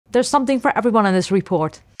There's something for everyone in this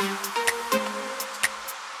report.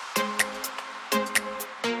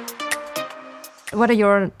 Whether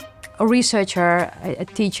you're a researcher, a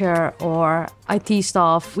teacher, or IT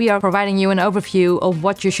staff, we are providing you an overview of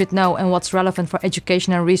what you should know and what's relevant for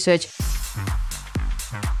education and research.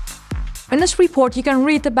 In this report, you can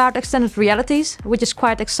read about extended realities, which is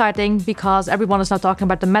quite exciting because everyone is now talking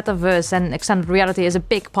about the metaverse, and extended reality is a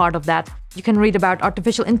big part of that. You can read about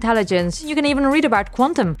artificial intelligence. You can even read about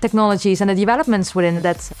quantum technologies and the developments within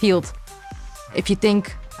that field. If you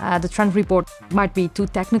think the trend report might be too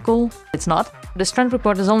technical, it's not. This trend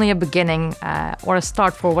report is only a beginning or a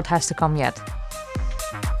start for what has to come yet.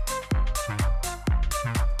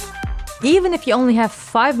 Even if you only have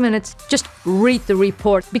 5 minutes, just read the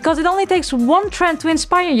report, because it only takes one trend to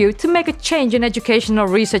inspire you to make a change in education or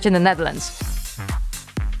research in the Netherlands.